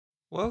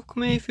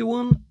Welcome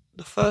everyone.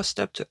 The first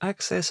step to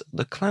access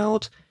the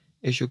cloud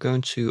is you're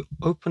going to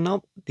open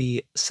up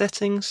the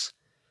settings,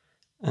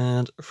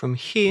 and from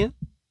here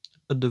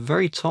at the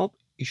very top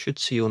you should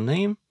see your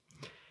name.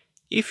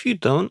 If you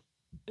don't,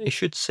 it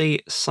should say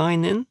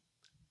sign in,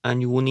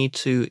 and you will need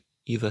to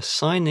either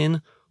sign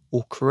in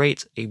or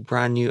create a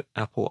brand new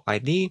Apple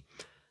ID,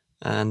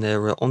 and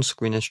there are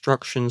on-screen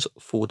instructions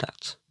for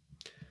that.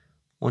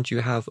 Once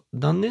you have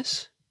done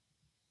this,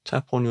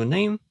 tap on your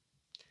name.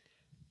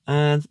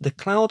 And the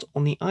cloud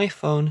on the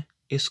iPhone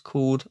is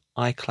called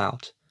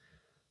iCloud.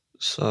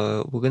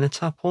 So we're going to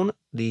tap on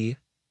the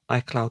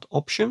iCloud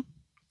option,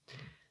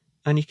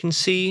 and you can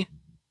see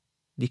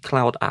the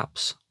cloud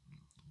apps.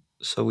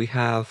 So we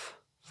have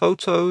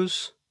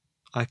Photos,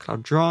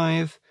 iCloud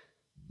Drive,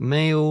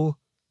 Mail,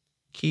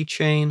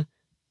 Keychain,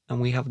 and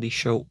we have the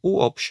Show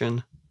All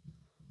option.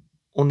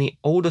 On the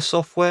older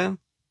software,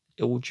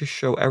 it will just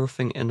show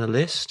everything in a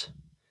list,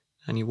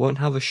 and you won't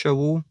have a Show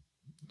All.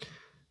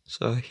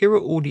 So here are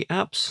all the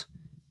apps,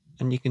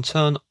 and you can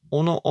turn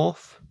on or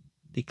off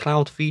the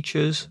cloud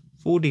features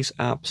for these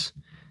apps.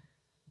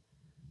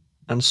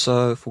 And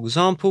so, for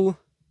example,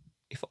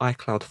 if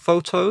iCloud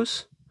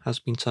Photos has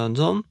been turned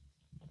on,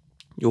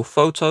 your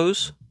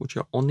photos, which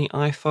are on the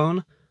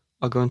iPhone,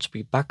 are going to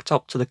be backed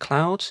up to the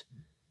cloud.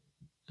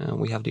 And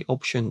we have the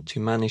option to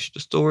manage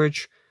the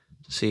storage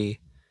to see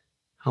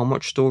how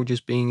much storage is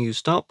being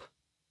used up,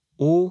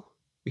 or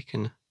we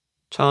can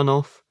turn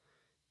off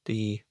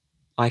the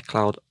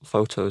iCloud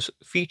Photos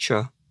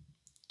feature.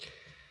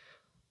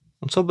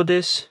 On top of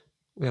this,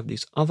 we have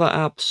these other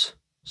apps.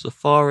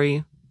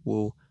 Safari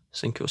will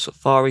sync your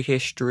Safari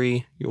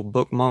history, your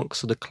bookmarks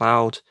to the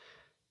cloud.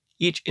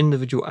 Each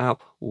individual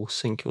app will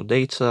sync your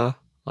data,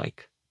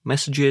 like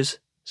messages,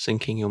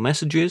 syncing your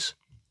messages.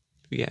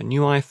 If you get a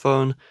new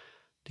iPhone,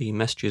 the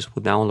messages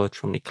will download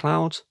from the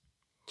cloud.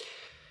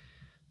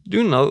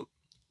 Do note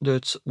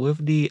that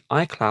with the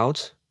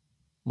iCloud,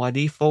 by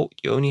default,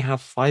 you only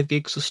have 5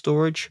 gigs of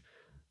storage,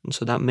 and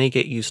so that may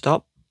get used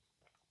up.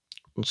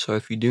 And so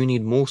if you do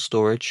need more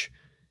storage,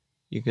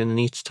 you're going to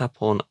need to tap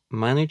on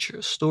Manage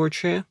Storage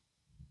here,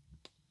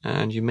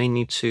 and you may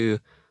need to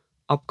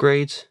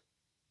upgrade.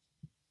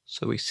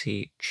 So we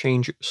see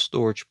Change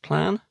Storage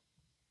Plan,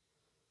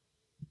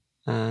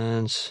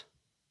 and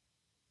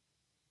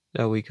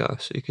there we go.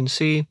 So you can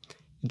see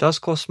it does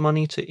cost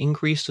money to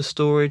increase the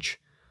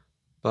storage,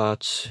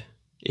 but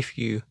if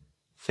you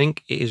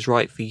think it is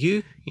right for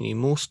you, you need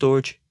more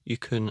storage, you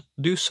can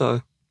do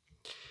so.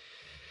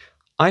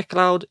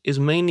 iCloud is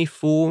mainly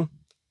for,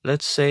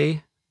 let's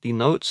say, the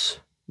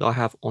notes that I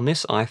have on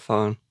this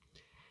iPhone.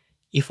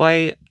 If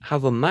I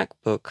have a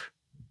MacBook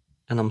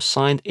and I'm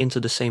signed into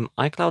the same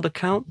iCloud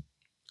account,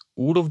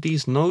 all of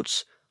these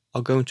notes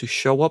are going to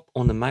show up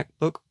on the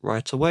MacBook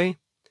right away.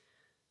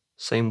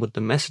 Same with the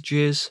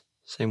messages,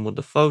 same with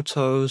the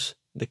photos,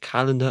 the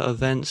calendar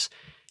events.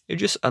 It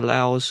just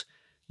allows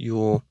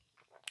your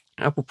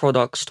Apple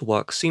products to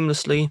work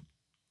seamlessly.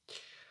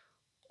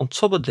 On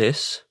top of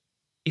this,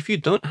 if you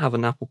don't have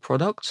an Apple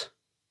product,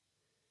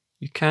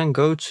 you can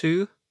go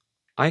to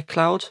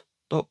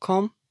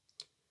iCloud.com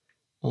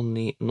on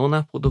the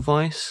non-Apple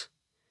device,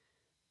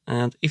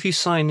 and if you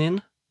sign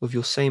in with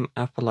your same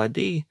Apple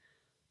ID,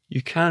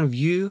 you can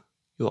view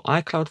your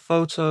iCloud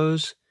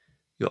photos,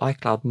 your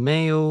iCloud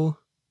Mail,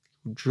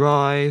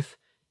 Drive,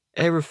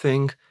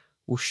 everything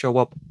will show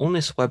up on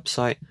this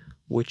website,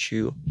 which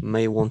you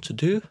may want to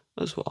do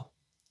as well.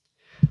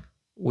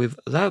 With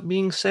that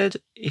being said,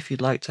 if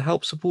you'd like to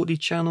help support the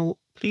channel,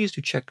 please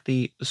do check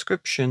the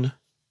description.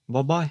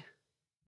 Bye bye.